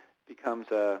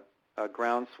becomes a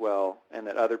groundswell and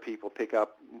that other people pick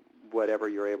up whatever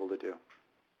you're able to do.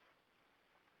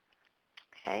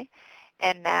 Okay.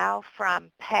 And now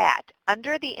from Pat.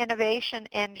 Under the innovation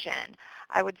engine,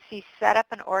 I would see set up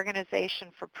an organization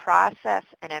for process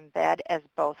and embed as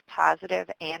both positive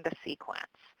and a sequence.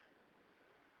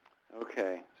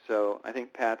 Okay. So I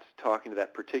think Pat's talking to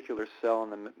that particular cell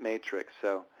in the matrix.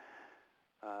 So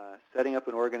setting up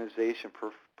an organization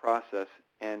process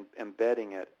and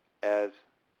embedding it as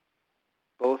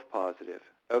both positive.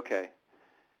 Okay.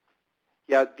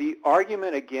 Yeah, the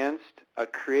argument against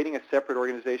creating a separate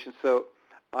organization. So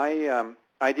I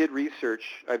did research.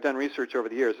 I've done research over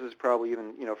the years. This is probably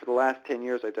even, for the last 10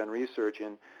 years I've done research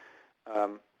in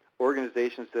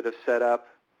organizations that have set up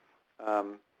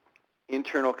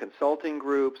internal consulting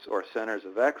groups or centers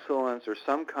of excellence or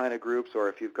some kind of groups, or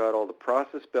if you've got all the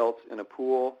process belts in a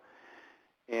pool.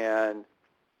 And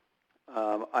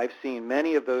I've seen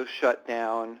many of those shut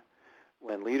down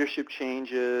when leadership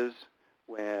changes,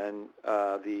 when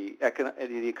the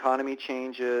economy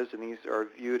changes, and these are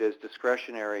viewed as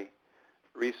discretionary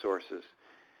resources.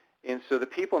 And so the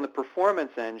people in the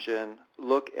performance engine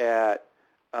look at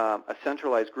a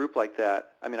centralized group like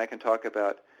that. I mean, I can talk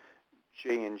about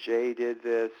J&J did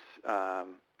this,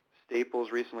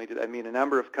 Staples recently did. I mean, a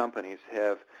number of companies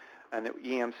have, and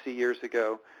EMC years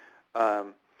ago.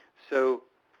 So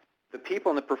the people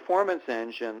in the performance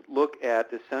engine look at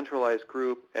the centralized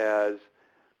group as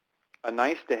a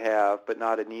nice to have, but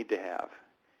not a need to have.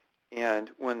 And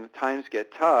when times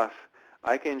get tough,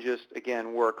 I can just,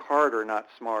 again, work harder, not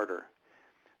smarter.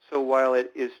 So while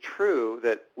it is true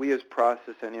that we as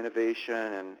process and innovation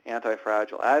and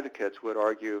anti-fragile advocates would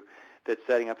argue that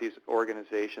setting up these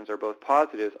organizations are both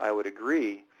positives, I would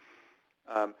agree.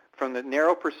 From the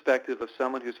narrow perspective of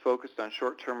someone who's focused on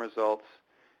short-term results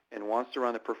and wants to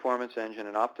run the performance engine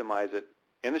and optimize it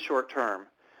in the short term,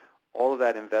 all of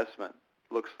that investment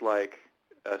looks like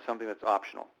something that's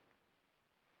optional.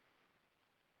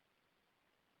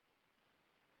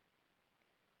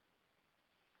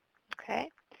 Okay.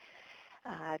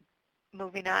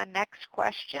 Moving on, next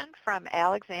question from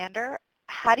Alexander.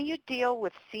 How do you deal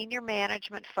with senior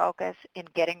management focus in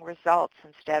getting results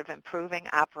instead of improving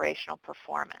operational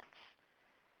performance?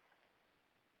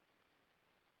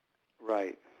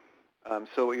 Right.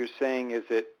 So what you're saying is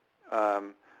that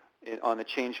on the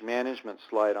change management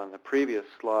slide, on the previous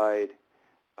slide,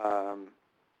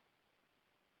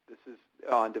 this is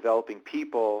on developing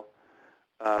people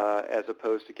as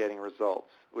opposed to getting results,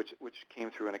 which came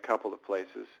through in a couple of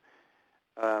places.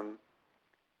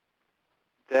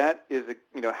 That is,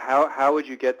 how would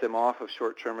you get them off of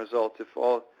short-term results if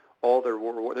all their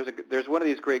there's one of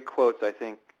these great quotes. I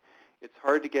think it's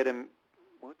hard to get him.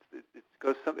 It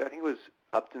goes something. I think it was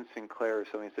Upton Sinclair or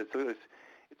something said. So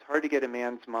it's hard to get a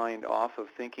man's mind off of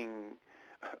thinking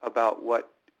about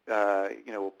what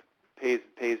pays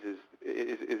is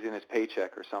in his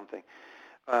paycheck or something.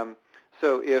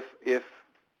 So if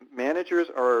managers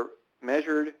are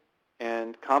measured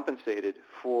and compensated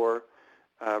for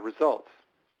results,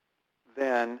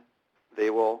 then they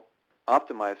will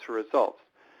optimize for results.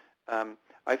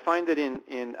 I find that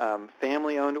in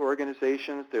family-owned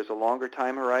organizations, there's a longer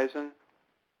time horizon,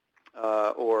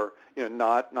 or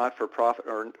not for profit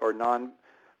or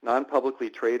non-publicly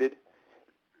traded.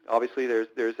 Obviously,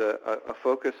 there's a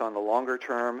focus on the longer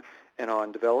term and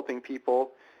on developing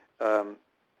people.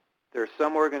 There are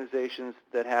some organizations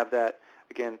that have that.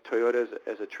 Again, Toyota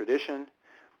as a tradition.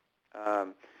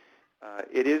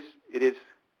 It is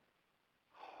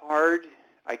hard.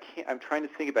 I'm trying to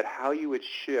think about how you would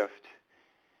shift.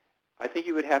 I think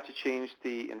you would have to change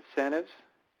the incentives.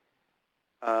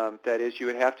 That is, you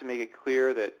would have to make it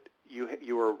clear that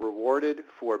you are rewarded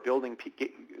for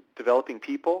developing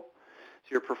people.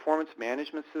 So your performance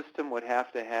management system would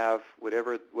have to have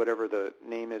whatever the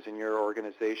name is in your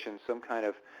organization, some kind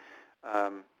of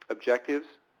objectives.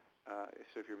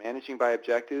 So if you're managing by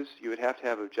objectives, you would have to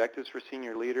have objectives for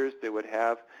senior leaders that would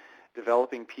have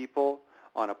developing people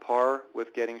on a par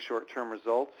with getting short-term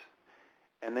results.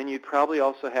 And then you'd probably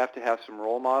also have to have some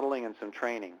role modeling and some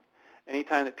training.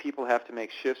 Anytime that people have to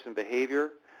make shifts in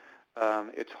behavior,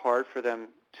 it's hard for them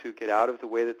to get out of the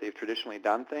way that they've traditionally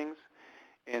done things.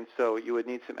 And so you would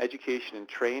need some education and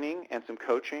training and some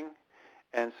coaching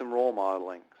and some role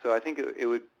modeling. So I think it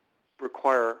would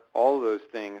require all of those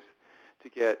things to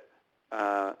get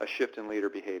a shift in leader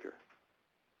behavior.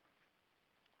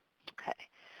 Okay.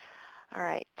 All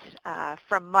right.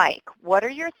 From Mike, what are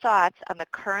your thoughts on the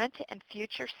current and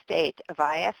future state of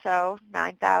ISO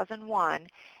 9001,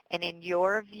 and in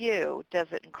your view, does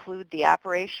it include the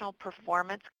operational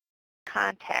performance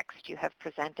context you have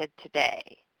presented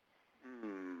today?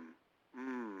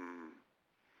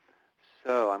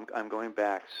 So I'm going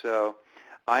back. So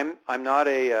I'm not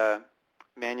a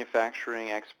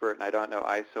manufacturing expert, and I don't know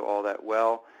ISO all that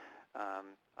well.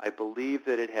 I believe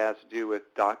that it has to do with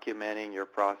documenting your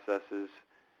processes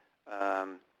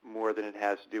more than it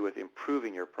has to do with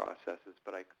improving your processes,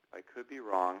 but I could be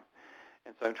wrong.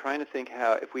 And so I'm trying to think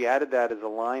how, if we added that as a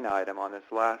line item on this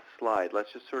last slide,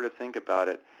 let's just sort of think about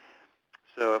it.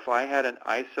 So if I had an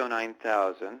ISO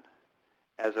 9000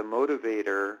 as a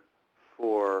motivator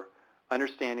for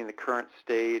understanding the current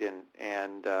state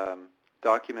and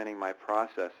documenting my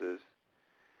processes,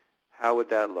 how would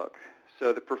that look?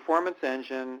 So the performance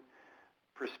engine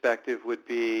perspective would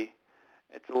be,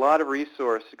 it's a lot of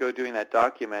resource to go doing that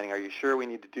documenting. Are you sure we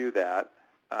need to do that?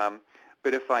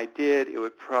 But if I did, it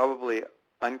would probably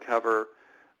uncover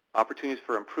opportunities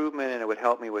for improvement, and it would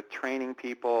help me with training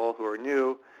people who are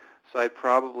new. So I'd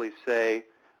probably say,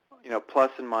 plus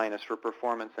and minus for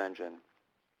performance engine.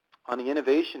 On the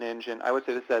innovation engine, I would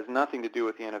say this has nothing to do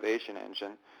with the innovation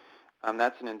engine.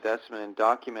 That's an investment in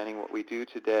documenting what we do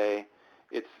today.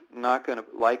 It's not going to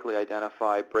likely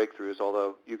identify breakthroughs,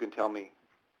 although you can tell me,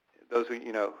 those who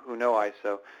know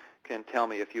ISO can tell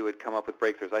me if you would come up with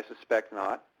breakthroughs. I suspect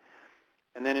not.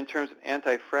 And then in terms of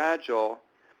anti-fragile,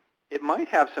 it might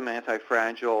have some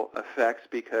anti-fragile effects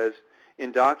because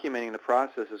in documenting the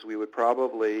processes, we would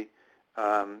probably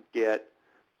get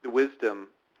the wisdom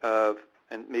of,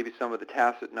 and maybe some of the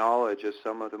tacit knowledge of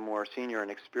some of the more senior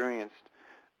and experienced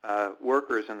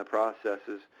workers in the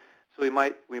processes. So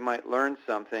we might learn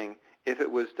something if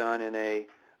it was done in a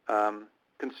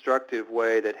constructive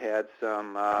way that had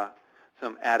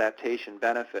some adaptation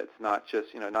benefits, not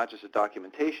just a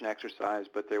documentation exercise,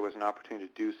 but there was an opportunity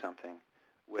to do something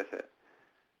with it.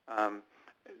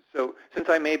 So since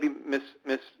I may be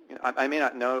I may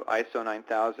not know ISO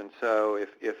 9000, so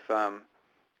if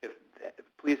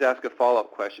please ask a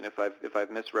follow-up question if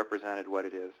I've misrepresented what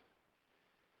it is.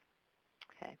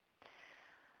 Okay.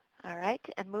 All right,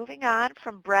 and moving on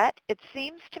from Brett, it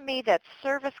seems to me that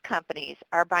service companies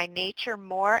are by nature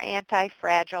more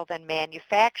anti-fragile than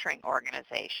manufacturing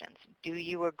organizations. Do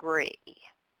you agree?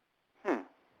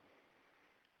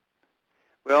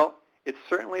 Well, it's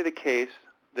certainly the case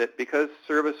that because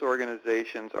service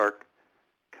organizations are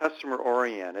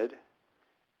customer-oriented,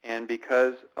 and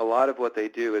because a lot of what they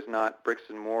do is not bricks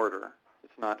and mortar,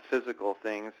 it's not physical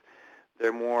things,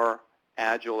 they're more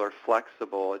agile or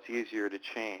flexible, it's easier to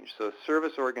change. So a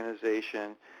service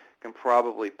organization can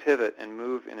probably pivot and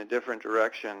move in a different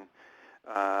direction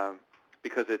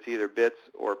because it's either bits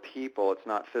or people, it's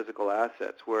not physical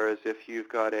assets. Whereas if you've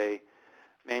got a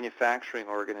manufacturing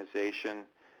organization,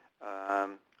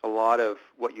 a lot of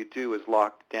what you do is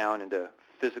locked down into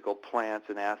physical plants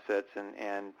and assets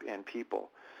and people.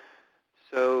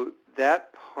 So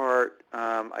that part,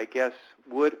 I guess,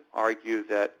 would argue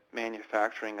that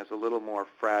manufacturing is a little more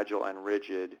fragile and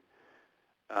rigid.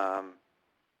 There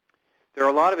are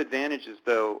a lot of advantages,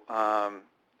 though,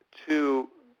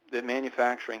 that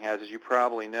manufacturing has, as you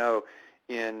probably know,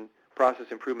 in process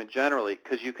improvement generally,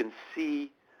 because you can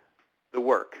see the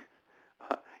work.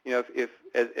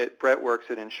 If Brett works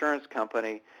at an insurance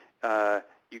company,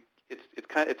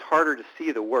 it's harder to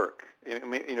see the work.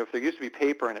 If there used to be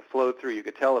paper and it flowed through, you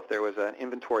could tell if there was an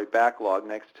inventory backlog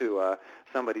next to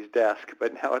somebody's desk.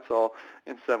 But now it's all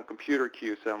in some computer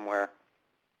queue somewhere.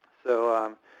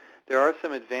 So there are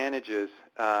some advantages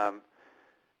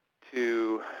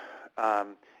to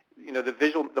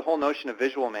the whole notion of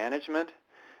visual management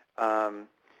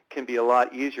can be a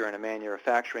lot easier in a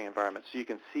manufacturing environment. So you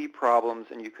can see problems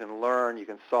and you can learn, you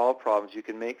can solve problems, you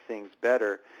can make things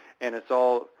better, and it's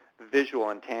all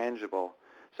visual and tangible.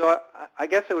 So I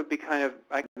guess it would be kind of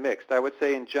mixed. I would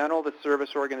say in general the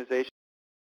service organization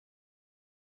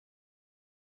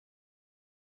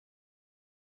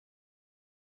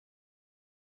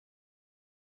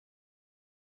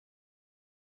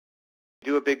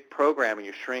do a big program and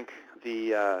you shrink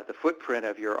the footprint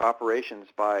of your operations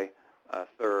by a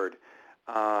third.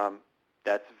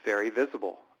 That's very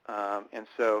visible, and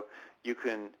so you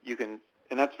can,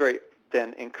 and that's very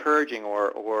then encouraging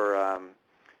or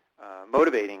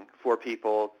motivating for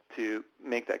people to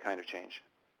make that kind of change.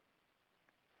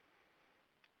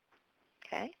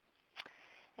 Okay.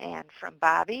 And from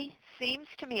Bobby, seems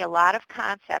to me a lot of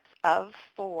concepts of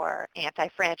for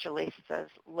anti-fragile leases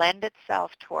lend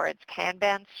itself towards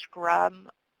Kanban, Scrum,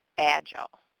 Agile.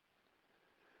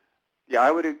 Yeah,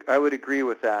 I would agree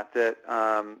with that. That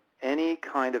any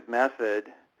kind of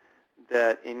method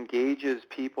that engages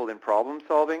people in problem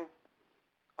solving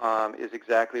is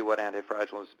exactly what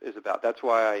anti-fragile is about. That's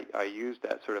why I used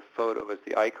that sort of photo as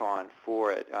the icon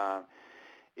for it.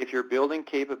 If you're building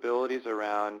capabilities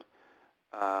around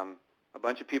a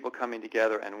bunch of people coming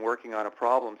together and working on a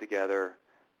problem together,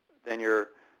 then you're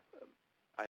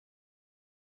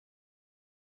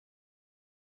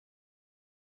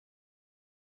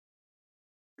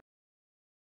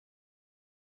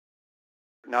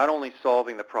not only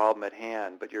solving the problem at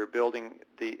hand, but you're building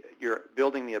the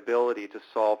ability to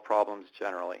solve problems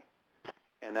generally,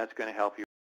 and that's going to help you.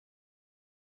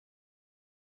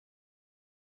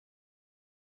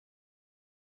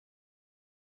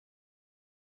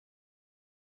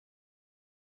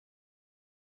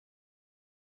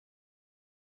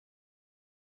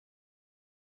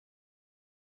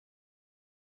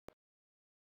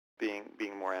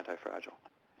 Being more anti-fragile,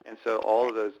 and so all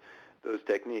of those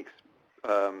techniques.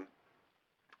 I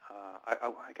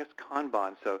guess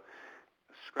Kanban. So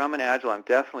Scrum and Agile, I'm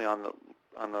definitely on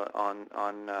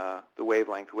the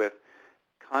wavelength with.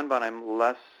 Kanban, I'm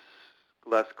less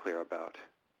clear about.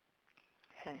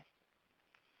 Okay.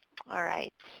 All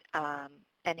right.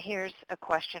 And here's a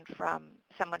question from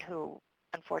someone who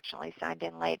unfortunately signed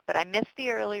in late, but I missed the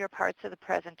earlier parts of the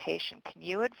presentation. Can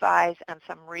you advise on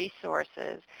some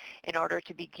resources in order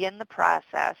to begin the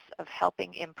process of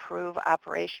helping improve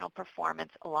operational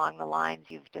performance along the lines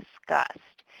you've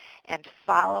discussed? And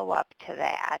follow up to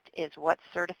that is what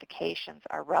certifications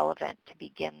are relevant to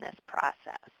begin this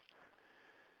process?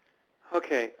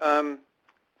 Okay.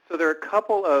 So there are a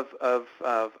couple of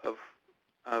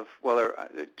well, there are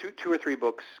two or three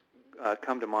books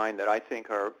come to mind that I think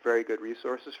are very good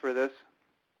resources for this.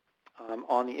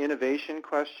 On the innovation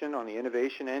question, on the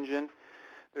innovation engine,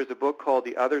 there's a book called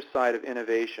The Other Side of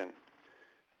Innovation,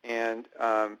 and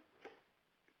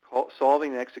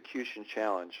Solving the Execution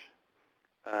Challenge.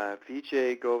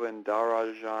 Vijay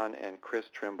Govindarajan and Chris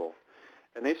Trimble.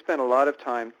 And they spent a lot of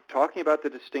time talking about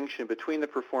the distinction between the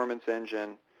performance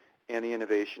engine and the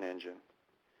innovation engine.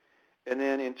 And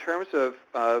then in terms of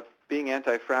being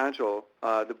anti-fragile,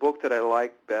 the book that I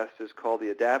like best is called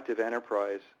The Adaptive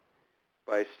Enterprise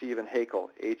by Stephen Haeckel,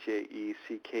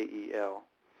 Haeckel.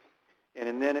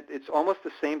 And then it's almost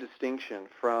the same distinction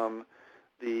from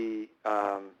the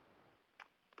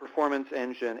performance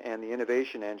engine and the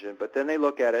innovation engine, but then they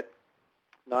look at it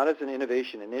not as an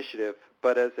innovation initiative,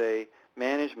 but as a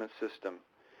management system.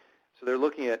 So they're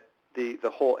looking at the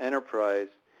whole enterprise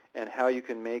and how you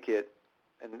can make it,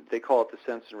 and they call it the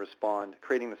sense and respond,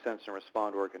 creating the sense and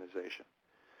respond organization.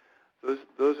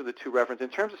 Those are the two references.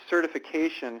 In terms of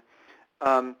certification,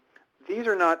 these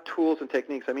are not tools and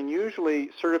techniques. I mean, usually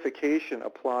certification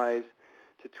applies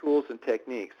to tools and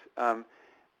techniques.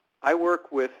 I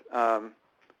work with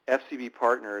FCB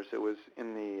Partners. It was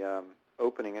in the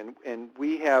opening, and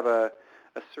we have a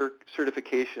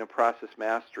certification of process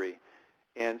mastery.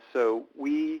 And so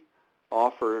we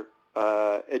offer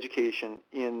education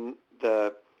in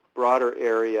the broader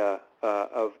area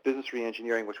of business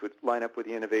reengineering, which would line up with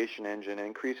the innovation engine, and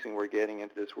increasingly we're getting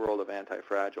into this world of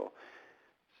anti-fragile.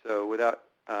 So without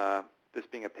this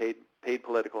being a paid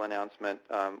political announcement,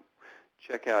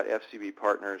 check out FCB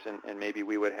Partners, and maybe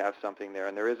we would have something there.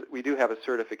 And we do have a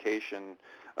certification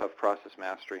of process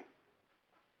mastery.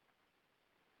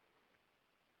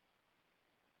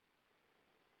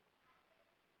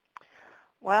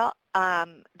 Well,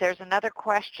 there's another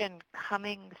question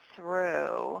coming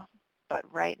through, but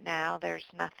right now there's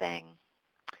nothing.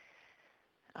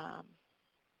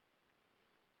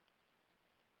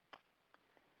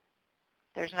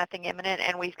 There's nothing imminent,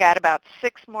 and we've got about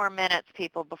 6 more minutes,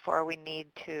 people, before we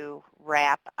need to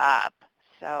wrap up.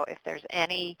 So if there's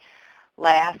any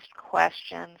last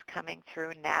questions coming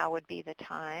through, now would be the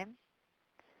time.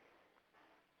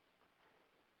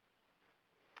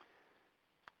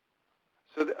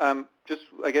 So just,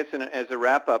 I guess, as a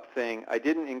wrap-up thing, I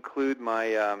didn't include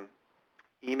my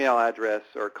email address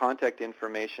or contact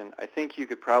information. I think you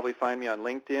could probably find me on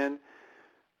LinkedIn,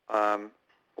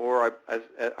 or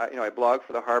I blog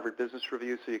for the Harvard Business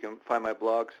Review, so you can find my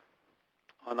blogs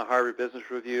on the Harvard Business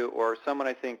Review. Or someone,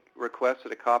 I think,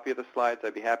 requested a copy of the slides.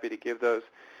 I'd be happy to give those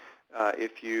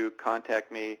if you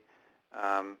contact me.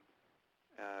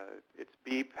 It's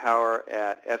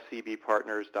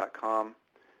bpower@fcbpartners.com.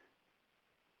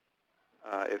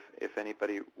 If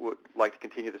anybody would like to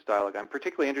continue this dialogue. I'm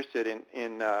particularly interested in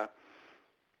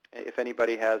if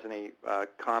anybody has any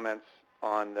comments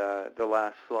on the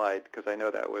last slide, because I know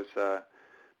that was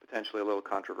potentially a little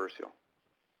controversial.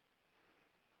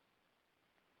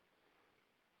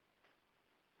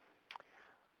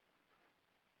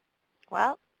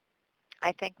 Well,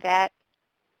 I think that's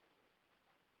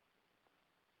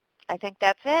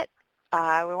it.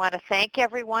 We want to thank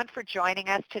everyone for joining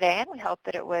us today, and we hope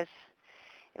that it was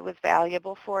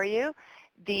valuable for you.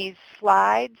 These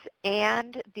slides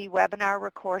and the webinar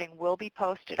recording will be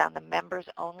posted on the members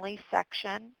only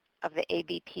section of the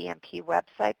ABPMP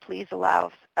website. Please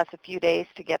allow us a few days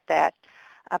to get that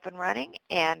up and running.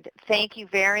 And thank you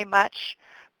very much,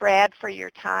 Brad, for your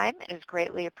time. It is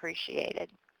greatly appreciated.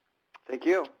 Thank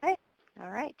you. Okay. All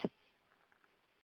right.